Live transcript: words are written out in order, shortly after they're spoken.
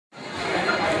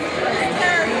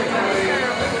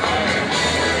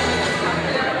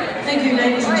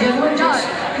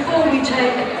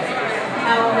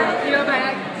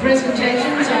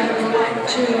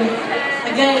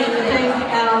Again, thank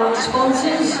our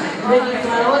sponsors, Ready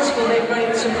Flowers, for their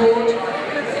great support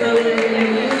earlier in the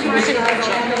year to the Star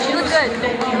Championships.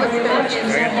 Thank you very much.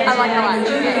 I like our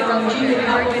junior couple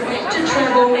to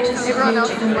travel to Sydney to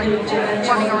complete that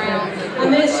tournament. And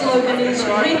their slogan is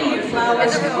Ready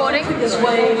Flowers, the quickest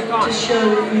way to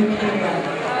show you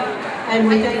care. And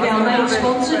we thank our main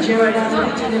sponsor, Gerard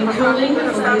Heating and Cooling,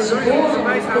 for their support.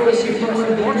 Of course, if you want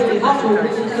to be really hot or really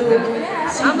cool,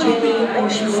 see Jenny and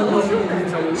she will help you.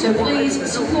 So please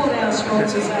support our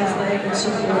sponsors as they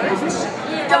support us.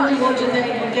 And we want to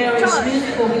thank Gary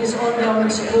Smith for his ongoing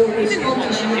support with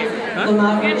sponsorship for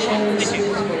Margaret Chandler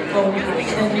Smith Goldfish.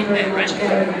 Thank you very much,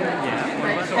 Gary.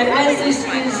 And as this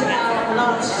is our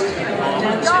last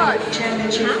dance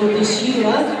championship for this year,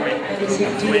 that is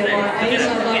at DIYAs,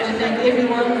 I'd like to thank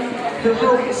everyone who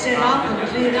helped set up and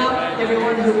clean up,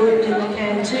 everyone who worked in the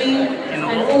canteen, and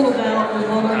all of our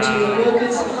volunteer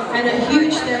workers. And a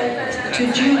huge thanks to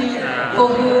Judy for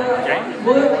her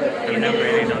work in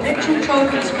getting the petrol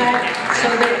trophies back so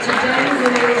that today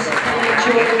winners can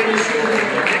enjoy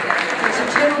receiving them. It's a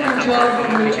terrible job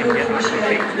and we do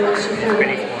appreciate your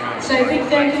support. So a big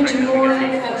thank you to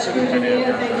Maureen at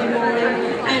Scrutineer, thank you Maureen,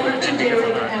 and to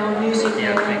Derek, our music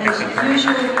man, as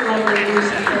usual, lovely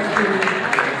music, thank you.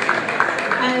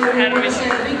 And we want to say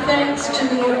a big thanks to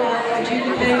our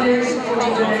adjudicators for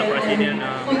today and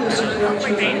for your support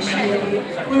during this year.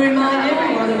 We remind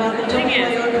everyone about the WA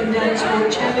Open Dance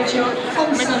World Championship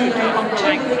on Sunday,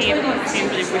 October the 26th.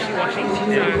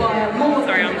 If you require more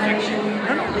information,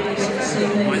 please see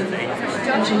me.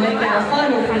 And to make our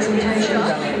final presentation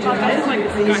today,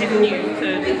 please give a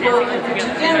big welcome to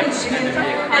Gary Smith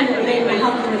and Ben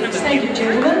Humphreys. Thank you,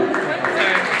 gentlemen.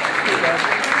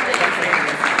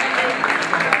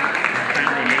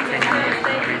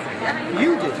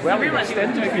 You did well in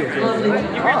extended view. Lovely. In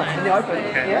the open,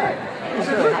 yeah.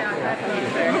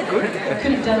 Good. I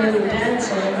could have done a little dance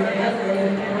over there.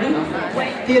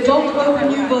 The Adult Open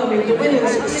New Vogue, the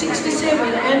winners 67,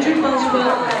 Andrew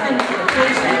Buswell and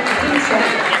Kirsty Pinson.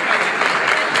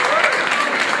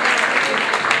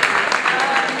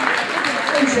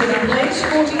 In second place,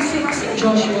 46,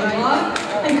 Joshua Clark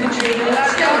and Katrina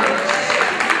Stellis.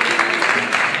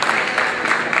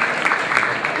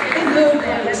 In third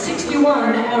place,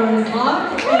 61, Aaron Clark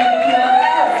and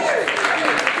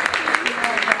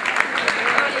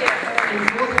in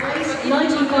fourth place,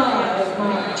 95,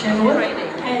 Mark Chenoweth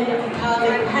and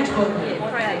Carly Patwell.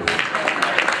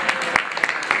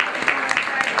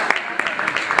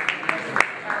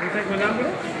 You take my number?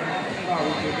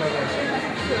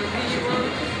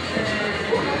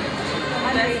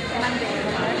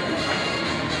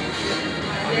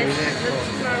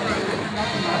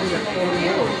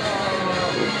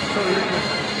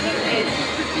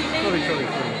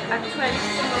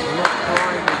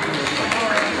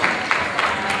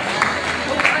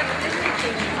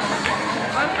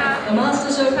 The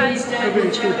Masters Open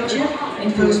Stanford Championship, in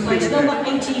first place number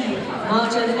 18,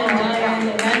 Martin and Diane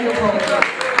Vanderpoel.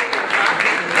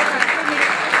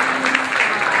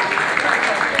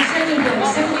 In second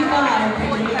place,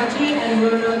 75, Peter and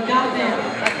Rona Gardner.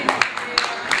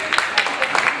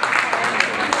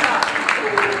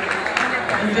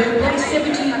 In third place,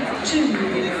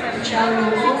 72,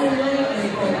 Charlie Wallenley and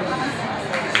Paul.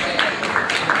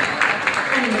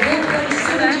 And in fourth place,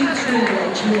 73,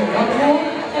 Gina Rodmore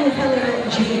and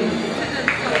Helen G.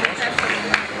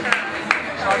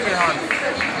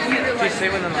 Do you see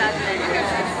when them?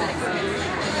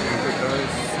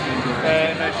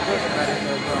 And so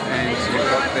you've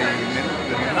got the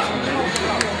minutes.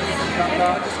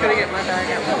 I'm just going to get my bag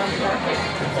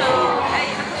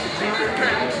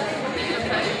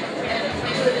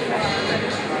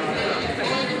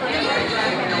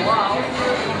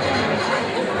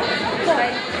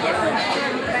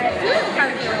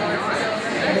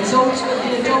Results of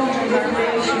the Adult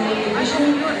Recreational Division,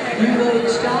 New Vogue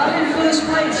Star in first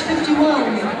place, 51,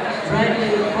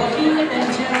 Bradley Rocky and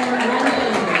Tara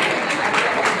Randall.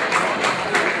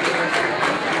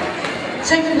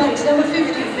 Second place, number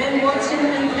 50, Ben Watson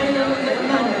and Caleb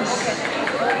McManus.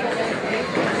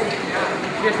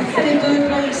 And in third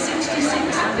place,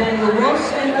 66, Daniel Ross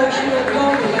and Ursula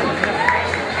Goldberg.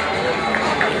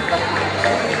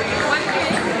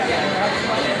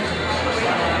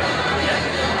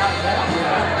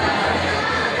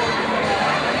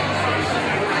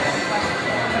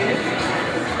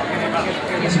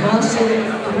 As Master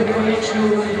of the Recreational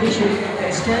Division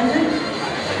Standard,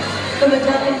 the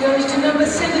medallion goes to number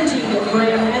 70,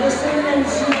 Graham Addison and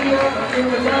Sylvia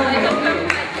Irvine.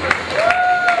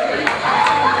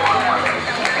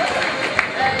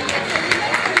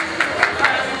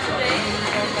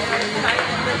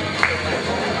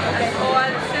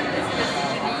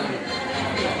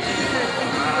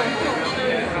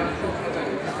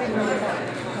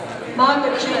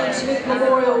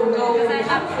 memorial gold in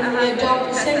the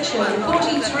adult section,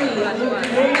 43, Luke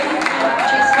Morgan and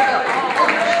Jessica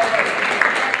Hodge.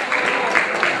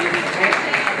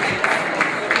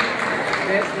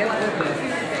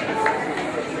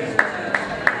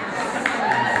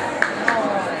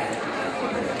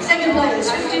 Second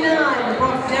place, 59,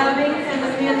 Brock Downing and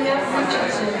Amelia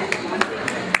Richardson.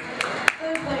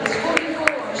 Third place, 44,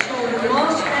 Sheldon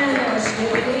Moss and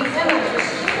Stephanie Ellis.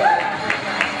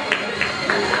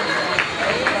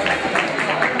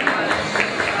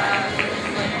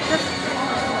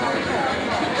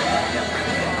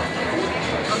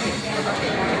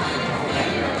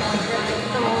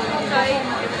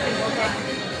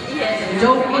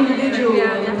 Adult individual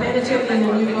competitive in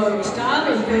the New Vogue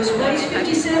style in first place,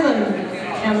 57,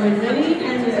 Cameron Rennie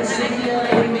and Cynthia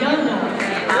Ungana.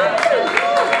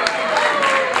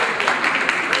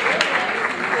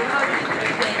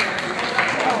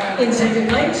 In second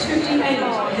place, 58,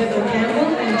 Heather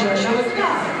Campbell and Joshua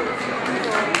Clark.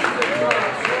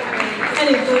 And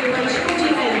in third place,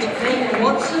 48, Dana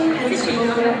Watson and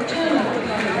Simone Turner.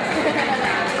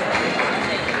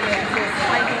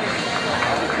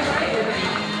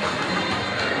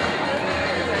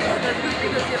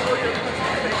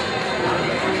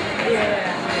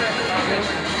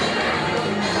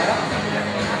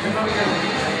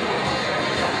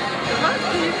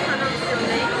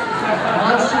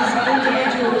 Masters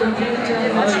individual competitor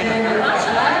in the standard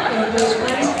style in first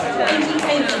place,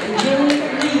 88, Jenny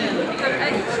Lee.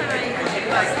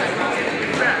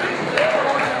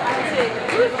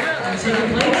 In second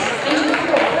place,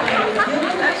 84,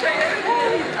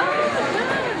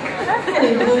 and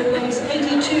in third place,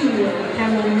 82,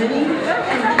 Cameron Rennie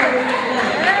and Carrie Lang.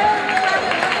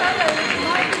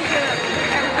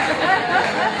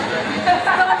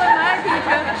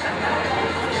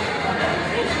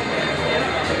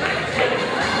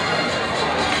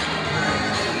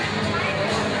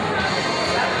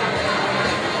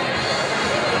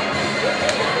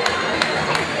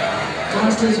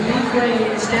 Masters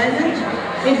B-grade standard.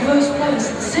 In first place,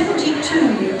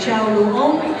 72, Chao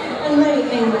Luong and Lei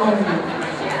Eng Ong.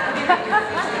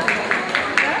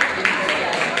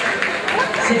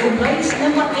 Second place,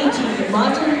 number 80,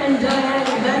 Martin and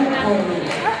Diane Van Holm.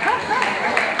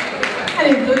 And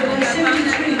in third place,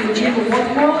 73, Jim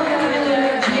Watmore and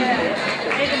Eleanor G.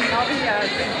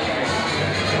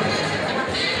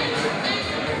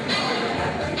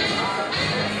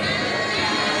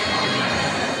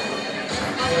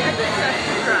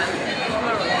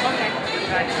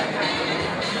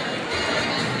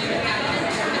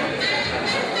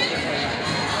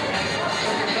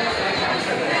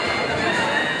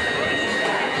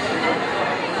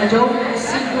 Adult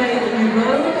C-grade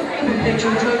Nouveau, the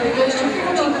perpetual trophy goes to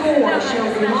 44,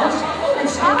 Shelby Moss and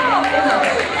Stephanie Ellis.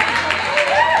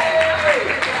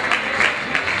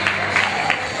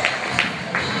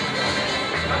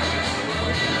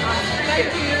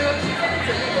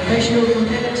 Professional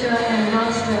competitor and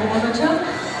master amateur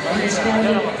in the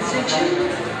standard section.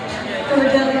 The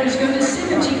medallions go to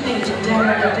 78,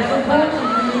 Darren Davenport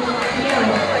and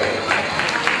Pierre.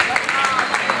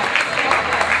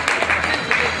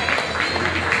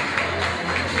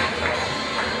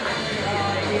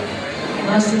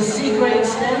 Masters C-grade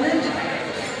standard.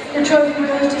 The trophy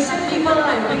goes to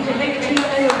 75, Peter Hector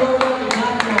and Aurora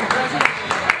Gardner.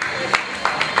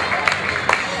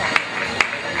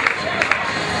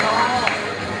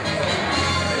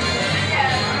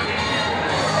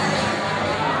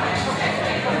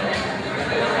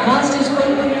 Masters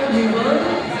Open Nouveau.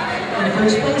 In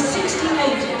first place,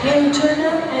 68, Ken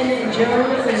Turner and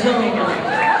Jeremy Zone.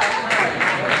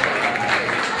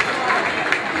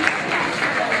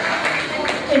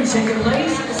 In second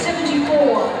place,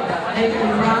 74,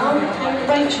 Nathan Brown and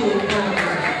Rachel Brown.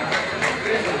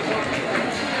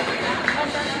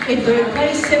 In third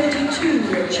place,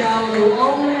 72, Chao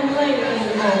Luong and Lei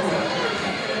Eng Ong.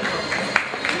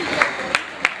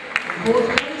 Fourth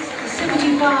place,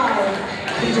 75,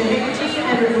 Peter Hector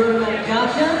and Aurora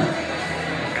Gardner.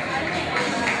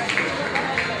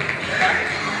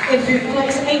 In fifth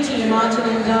place, 80, Martin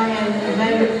and Diane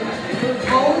Van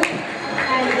Holm.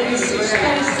 And in sixth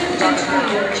place,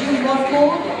 73, Jim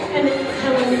Watmore and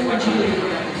Helen G.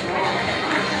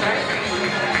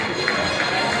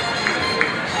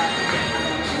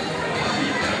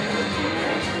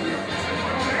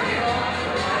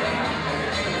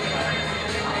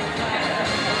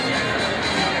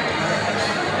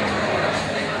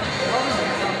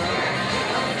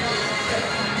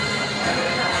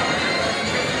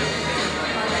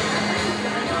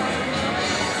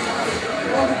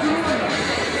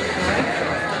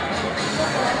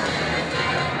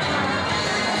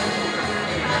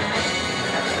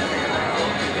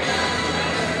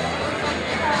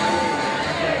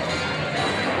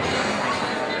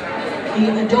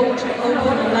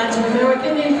 Open Latin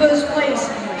American. In first place,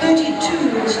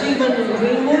 32, Stephen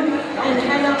Greenwood and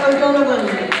Hannah O'Donovan.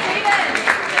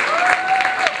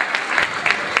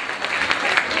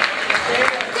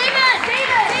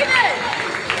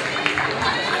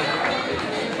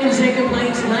 In second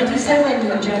place,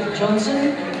 97, Jack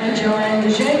Johnson and Joanne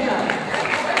DeJager.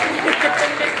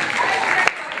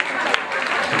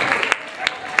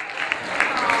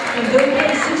 In third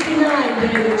place, 69,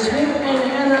 David Smith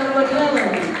and Hannah McClellan.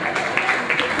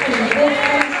 In fourth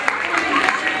place,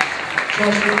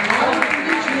 Joshua Clark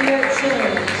and Juliet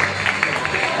Sellers.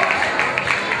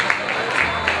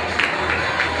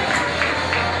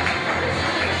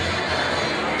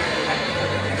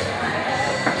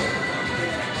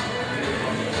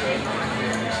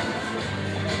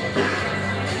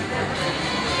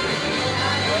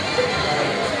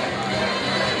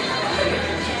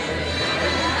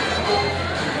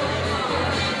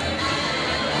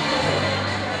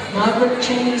 Margaret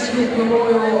Cheney Smith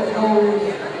Memorial Gold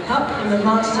Cup in the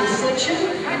Masters section.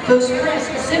 First place,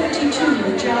 72,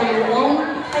 Zhao Long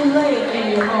and Lei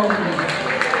A. Hong.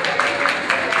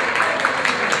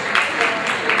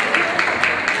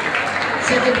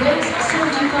 Second place,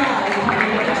 75,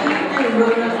 Patty and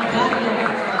Rona Gardner.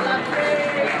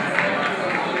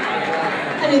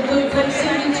 And in third place,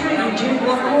 73, Jim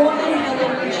Lockmore and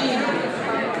Helen G.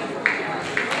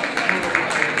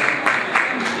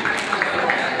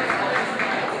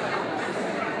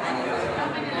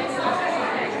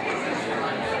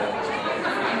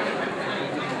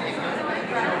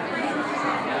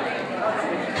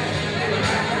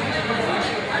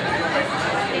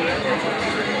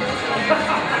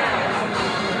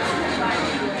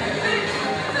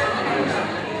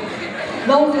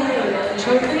 Long Day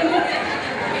Trophy.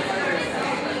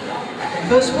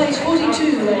 First place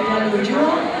 42, Daniel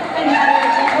Dura and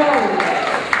Harriet Crowe.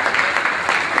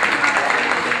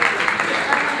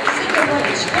 Second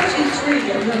place 43,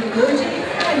 Lynn Gertie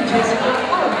and Jessica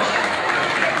Hodge.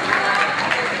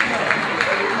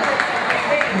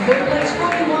 Third place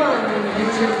 41,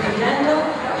 Vincent Fernando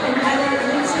and Hannah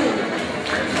Lindsay.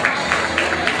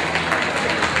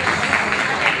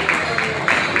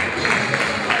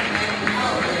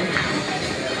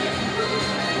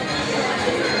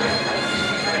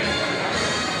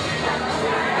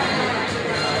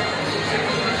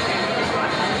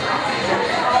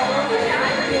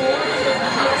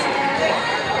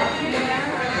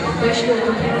 Professional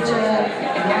competitor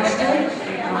master,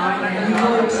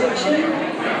 Euro section,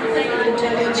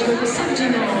 Italian Script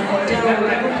 79, Darryl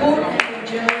Rappaport and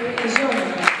Joe Azzone.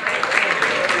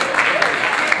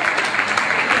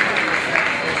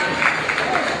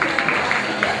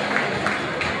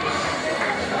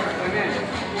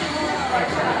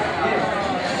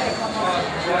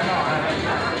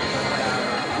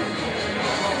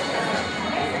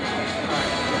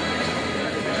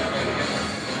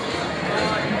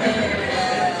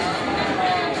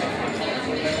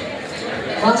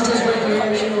 Masters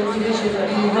Recreational Division of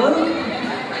Euro.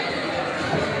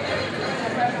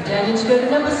 Danielsburg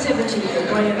number 70,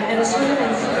 Graham Addison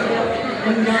and Cynthia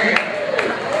Mungana.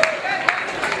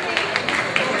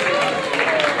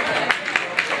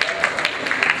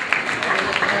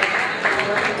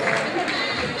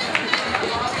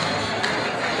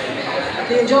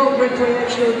 The Adult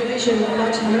Recreational Division of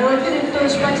Latin American in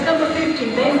first place, number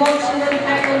 50, Ben Watson and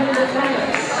Pamela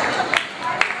McManus.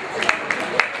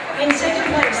 In second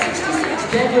place,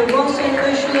 66, Daniel Ross and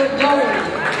Ursula Dolan.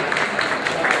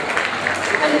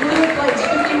 And in third place,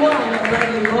 51,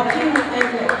 Bradley Rocking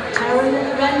and Taryn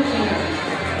Rankin.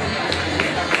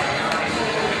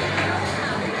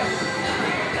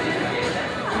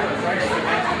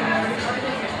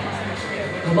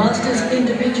 The Masters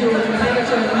Individual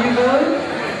Competitor Euro.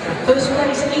 First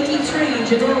place, 83,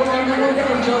 Janelle Underwood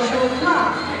and Joshua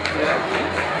Clark.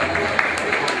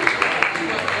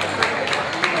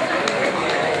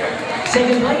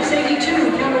 Second place,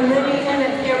 82, Cameron Rennie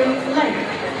and Kerry Lake.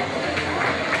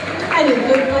 And in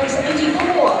third place,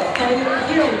 84, Kaylee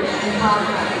Hill and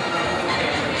Parker.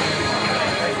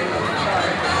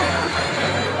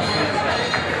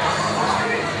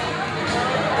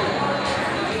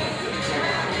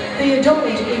 The Adult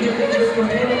Individual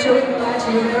Competitor in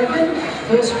Latin American,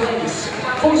 first place,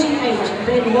 48,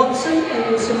 Ben Watson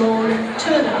and Simone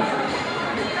Turner.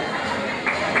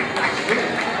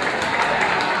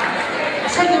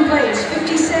 Second place,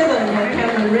 57,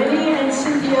 Cameron Rennie and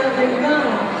Cynthia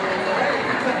Mungana.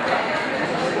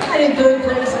 And in third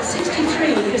place,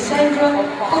 63, Cassandra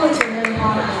Fullerton and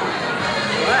Parker.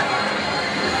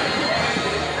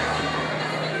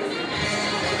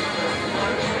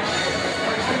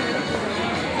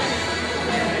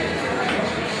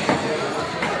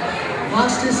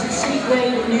 Masters C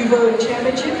Grade Nouveau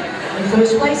Championship. In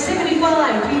first place,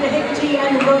 75, Peter Hegarty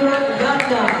and Rona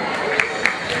Gardner.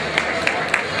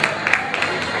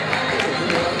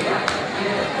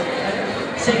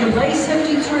 Second place,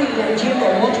 73, Jim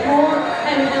Watmore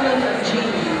and Helen G.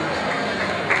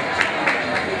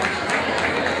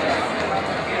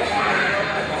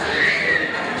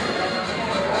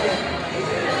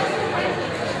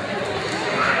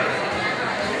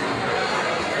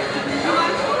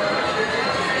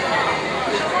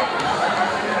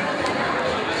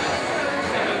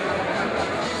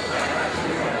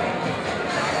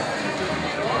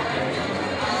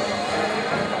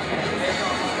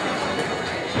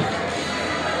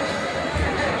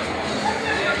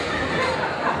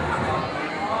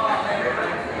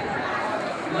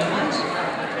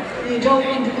 The adult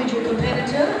individual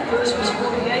competitor, first was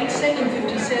 48, second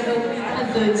 57, and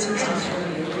third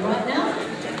 63. Right now,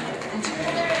 that's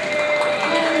good.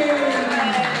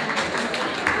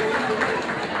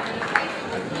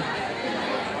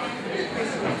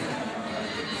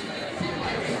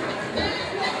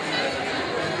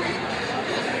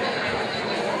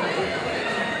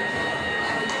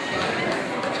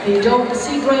 The adult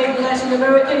C-grade Latin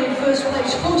American in first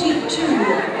place, 42,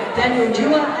 Daniel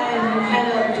Dua and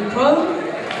Hannah Ducrone.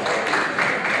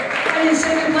 And in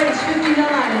second place, 59,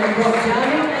 Rob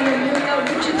Downing and Amelia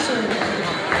Richardson.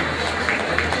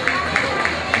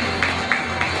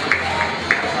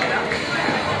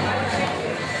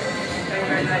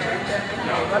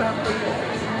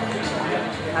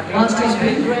 Masters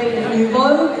B-grade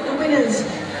Nouveau, the winners,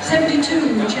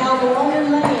 72, Chow Long and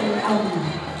Lane.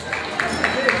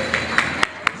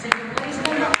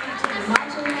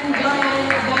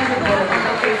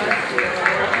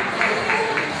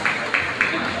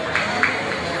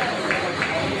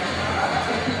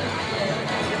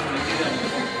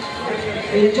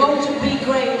 The adult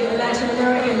B-grade Latin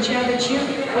American Championship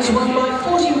was won by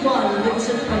 41,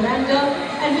 Vincent Fernanda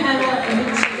and Hannah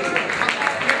Mincy.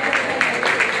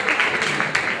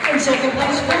 In second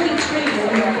place, 43,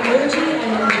 Murty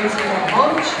and Jessica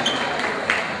Hodge.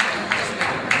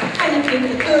 And in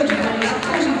the third place,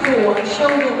 44,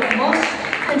 Sheldon Moss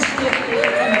and Stephanie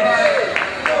Moss.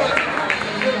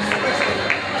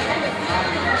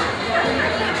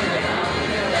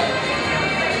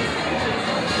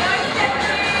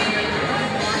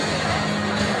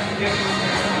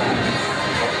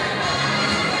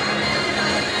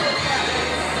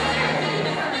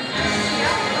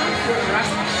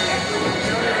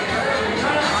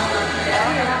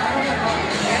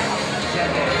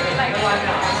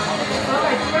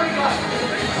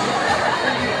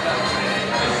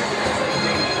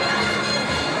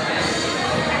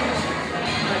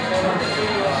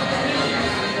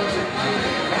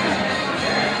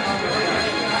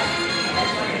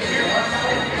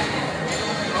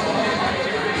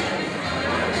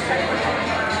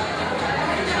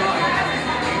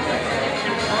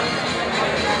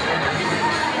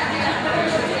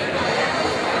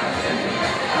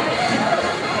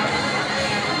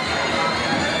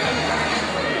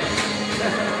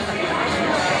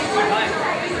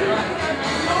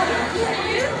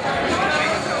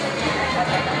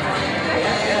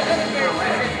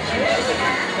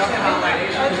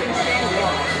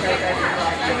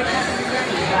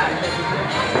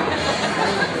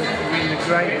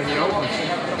 Great when you open.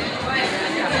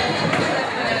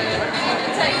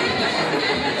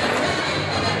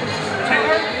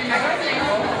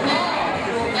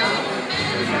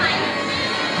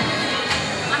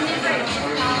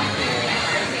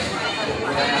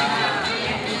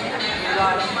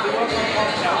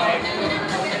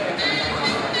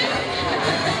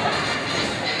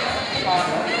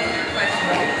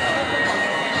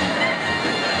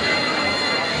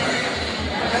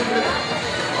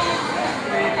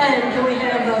 And can we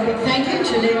have a big thank you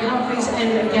to Lynn Humphries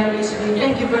and Gary Smith.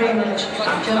 Thank you very much,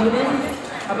 gentlemen.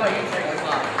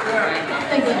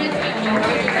 Thank you.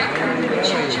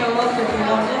 Show off if you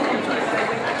like that.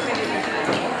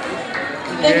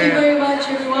 Thank you very much,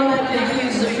 everyone. That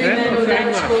concludes the Fremantle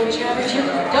Dance World Championship.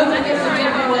 Don't forget the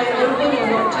giveaway open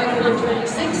on October the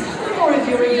 26th. Or if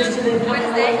you're interested in coming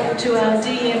along to our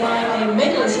DMIA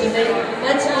medalist event,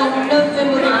 that's on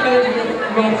November the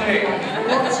 30th, right here.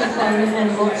 Lots of fun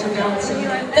and lots of dancing.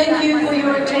 Thank you for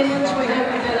your attendance. We hope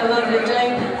you've had a lovely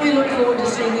day. We look forward to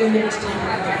seeing you next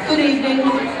time. Good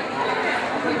evening.